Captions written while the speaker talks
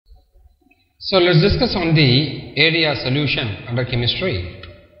So let's discuss on the area solution under chemistry.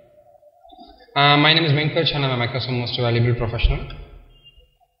 My name is Venkach and I am a Microsoft Most Valuable Professional.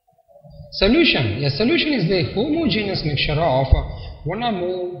 Solution. A solution is the homogeneous mixture of one or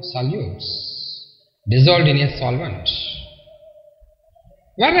more solutes dissolved in a solvent.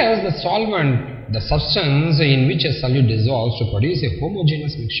 Whereas the solvent, the substance in which a solute dissolves to produce a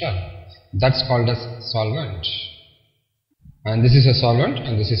homogeneous mixture, that's called as solvent. And this is a solvent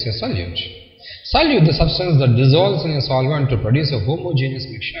and this is a solute. Solute, the substance that dissolves in a solvent to produce a homogeneous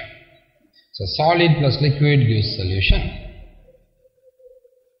mixture. So solid plus liquid gives solution.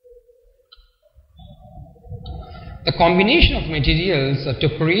 The combination of materials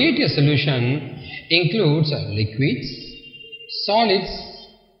to create a solution includes liquids, solids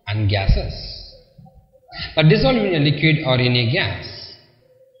and gases that dissolve in a liquid or in a gas.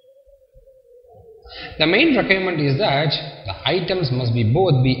 The main requirement is that the items must be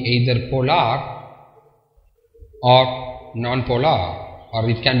both be either polar or non-polar, or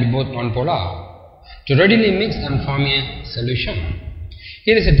it can be both non-polar, to readily mix and form a solution.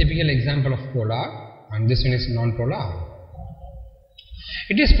 Here is a typical example of polar and this one is non-polar.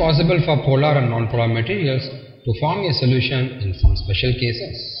 It is possible for polar and non-polar materials to form a solution in some special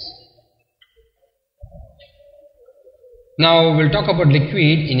cases. Now we will talk about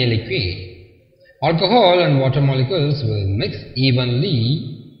liquid in a liquid. Alcohol and water molecules will mix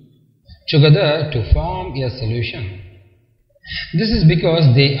evenly together to form a solution. This is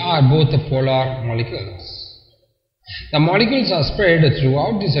because they are both polar molecules. The molecules are spread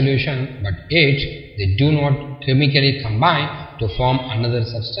throughout the solution, but yet they do not chemically combine to form another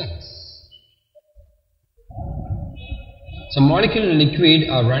substance. So molecules in liquid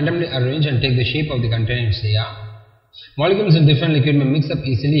are randomly arranged and take the shape of the containers they are. Molecules in different liquid may mix up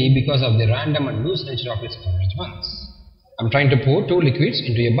easily because of the random and loose nature of its arrangements. I am trying to pour two liquids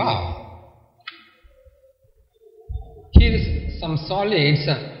into a bar. Here is some solids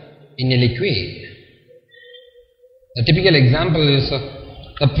in a liquid. The typical example is,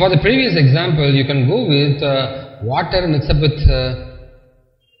 for the previous example you can go with water mixed up with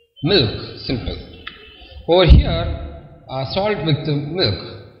milk, simple. Over here salt with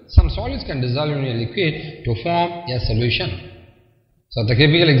milk. Some solids can dissolve in a liquid to form a solution. So the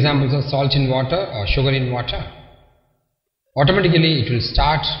typical examples are salt in water or sugar in water. Automatically it will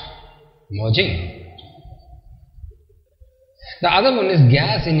start merging. The other one is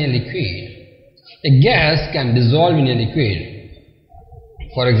gas in a liquid. A gas can dissolve in a liquid.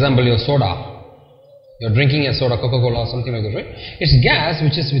 For example, your soda. You are drinking a soda, Coca-Cola or something like that, right? It's gas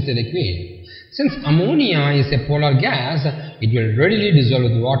which is with a liquid. Since ammonia is a polar gas, it will readily dissolve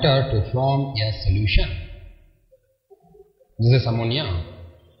with water to form a solution. This is ammonia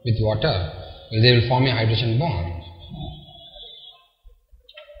with water. They will form a hydrogen bond.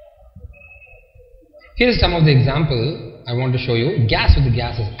 Here is some of the example I want to show you. Gas with the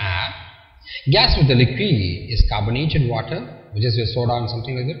gas is air. Gas with the liquid is carbonated water, which is your soda and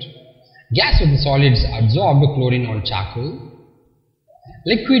something like that. Gas with the solids absorbed chlorine or charcoal.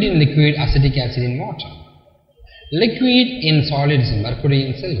 Liquid in liquid, acetic acid in water. Liquid in solids, mercury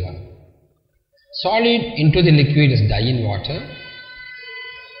in silver. Solid into the liquid is dye in water.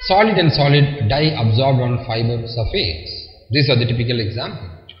 Solid and solid dye absorbed on fiber surface. These are the typical examples.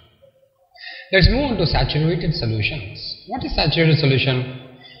 Let's move on to saturated solutions. What is saturated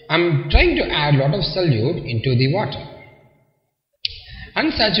solution? I am trying to add a lot of solute into the water.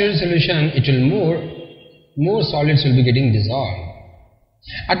 Unsaturated solution, it will more solids will be getting dissolved.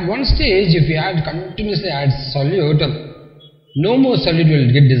 At one stage, if you continuously add solute, no more solute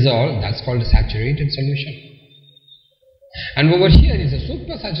will get dissolved. That's called a saturated solution. And over here is a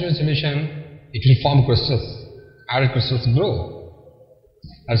supersaturated solution. It will form crystals. Added crystals grow.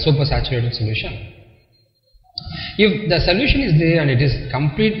 That's supersaturated solution. If the solution is there and it is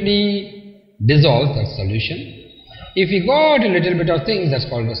completely dissolved, that's solution. If you got a little bit of things, that's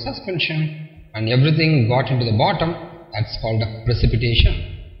called a suspension, and everything got into the bottom, that's called a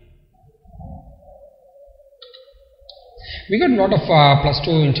precipitation. We got a lot of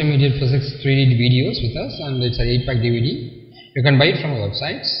 +2 intermediate physics 3D videos with us, and it's an 8-pack DVD. You can buy it from our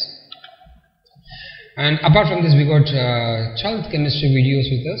websites. And apart from this, we got 12th chemistry videos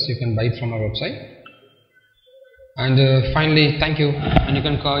with us. You can buy it from our website. And finally, thank you. And you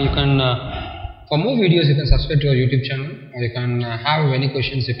can for more videos, you can subscribe to our YouTube channel, or you can have any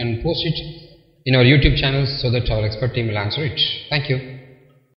questions, you can post it in our YouTube channel so that our expert team will answer it. Thank you.